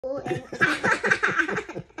What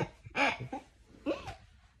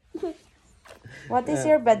is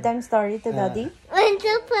your bedtime story to Daddy? Once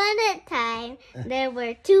upon a time, there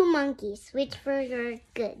were two monkeys, which were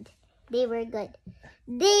good. They were good.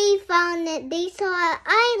 They saw an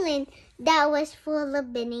island that was full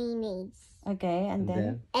of bananas. Okay, and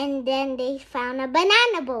then? And then they found a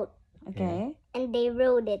banana boat. Okay. And they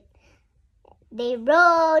rode it. They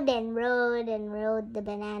rode and rode and rode the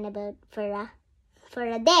banana boat for a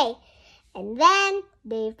day. And then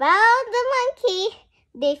they found the monkey.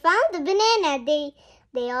 They found the banana.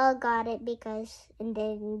 They all got it and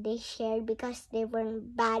then they shared because they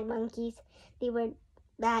weren't bad monkeys. They were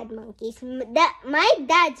bad monkeys. My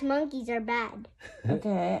dad's monkeys are bad.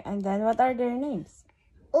 Okay, and then what are their names?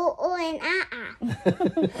 Oo and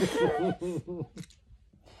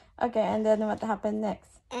Okay, and then what happened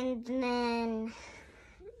next? And then,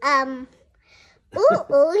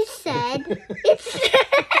 Oo said, it's...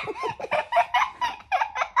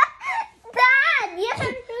 Dad,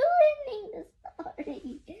 you're ruining the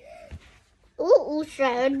story. Oo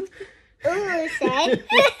said,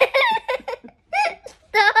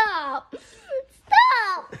 Stop!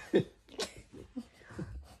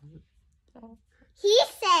 He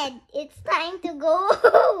said, it's time to go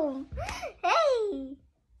home. Hey!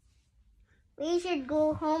 We should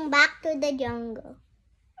go home back to the jungle.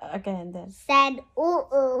 Okay, and then? Said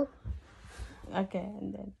Oo. Okay,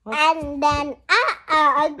 and then? What? And then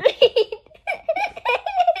agreed.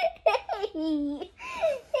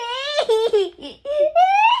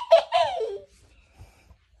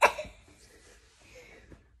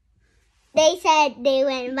 They said they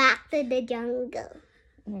went back to the jungle.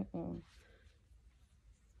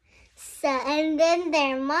 So, and then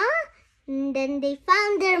they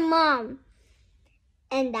found their mom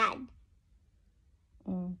and dad.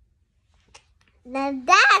 The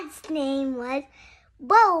dad's name was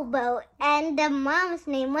Bobo and the mom's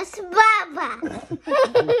name was Baba.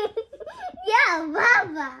 Yeah,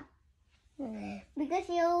 Baba. Because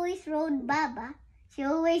she always rode Baba. She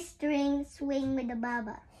always swing with the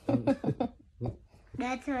Baba.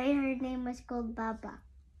 That's why her name was called Baba.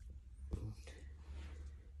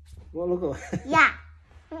 What look? Yeah.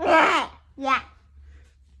 Yeah.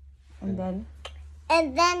 And then?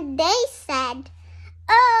 And then they said,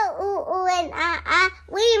 "Oh, and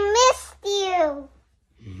we missed you."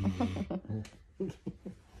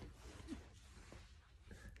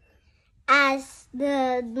 As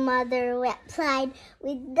the mother replied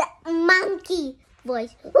with the monkey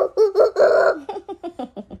voice.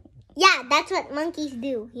 Yeah, that's what monkeys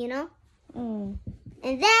do, you know? And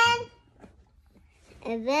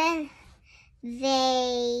then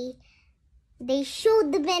they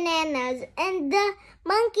showed the bananas, and the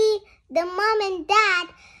monkey, the mom and dad,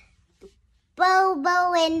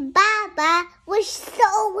 Bobo and Baba, were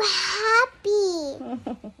so happy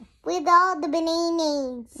with all the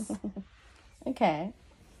bananas. Okay.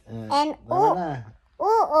 And Oo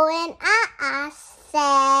and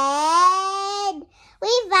said, "We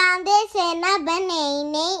found this in a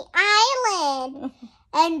banana island."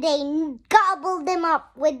 And they gobbled them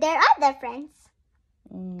up with their other friends.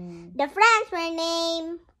 The friends were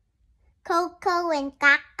named Coco and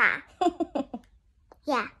Kaka.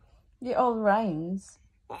 Yeah. They all rhymes.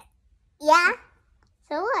 Yeah?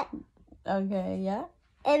 So what? Okay, yeah.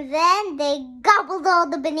 And then they gobbled all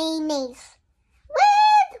the bananas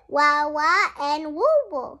with Wawa and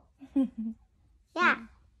Woobo. Yeah.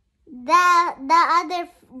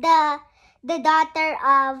 The daughter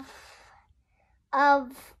of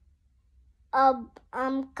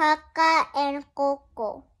Kaka and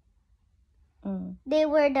Coco. They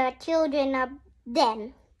were the children of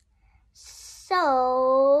them.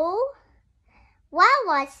 So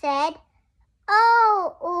Wawa said,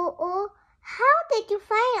 "Oh, how did you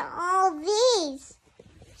find all these?"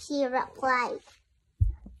 She replied.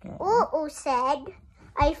 Okay. Oo said,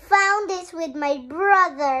 "I found this with my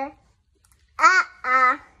brother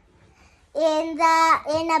in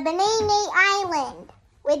a banana island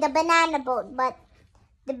with a banana boat, but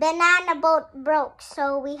the banana boat broke,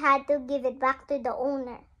 so we had to give it back to the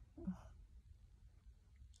owner."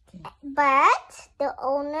 But the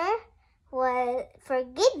owner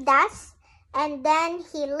forgave us, and then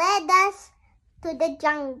he led us to the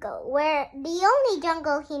jungle, where the only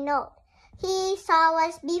jungle he knows. He saw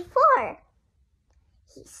us before,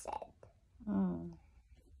 he said.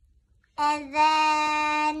 And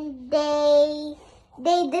then they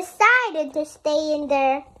decided to stay in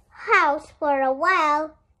their house for a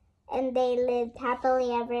while, and they lived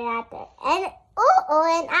happily ever after. And Oo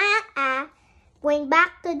and went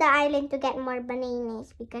back to the island to get more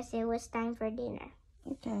bananas because it was time for dinner.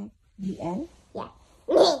 Okay. The end? Yeah.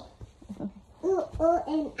 Ooh, ooh,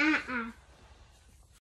 and ah, ah.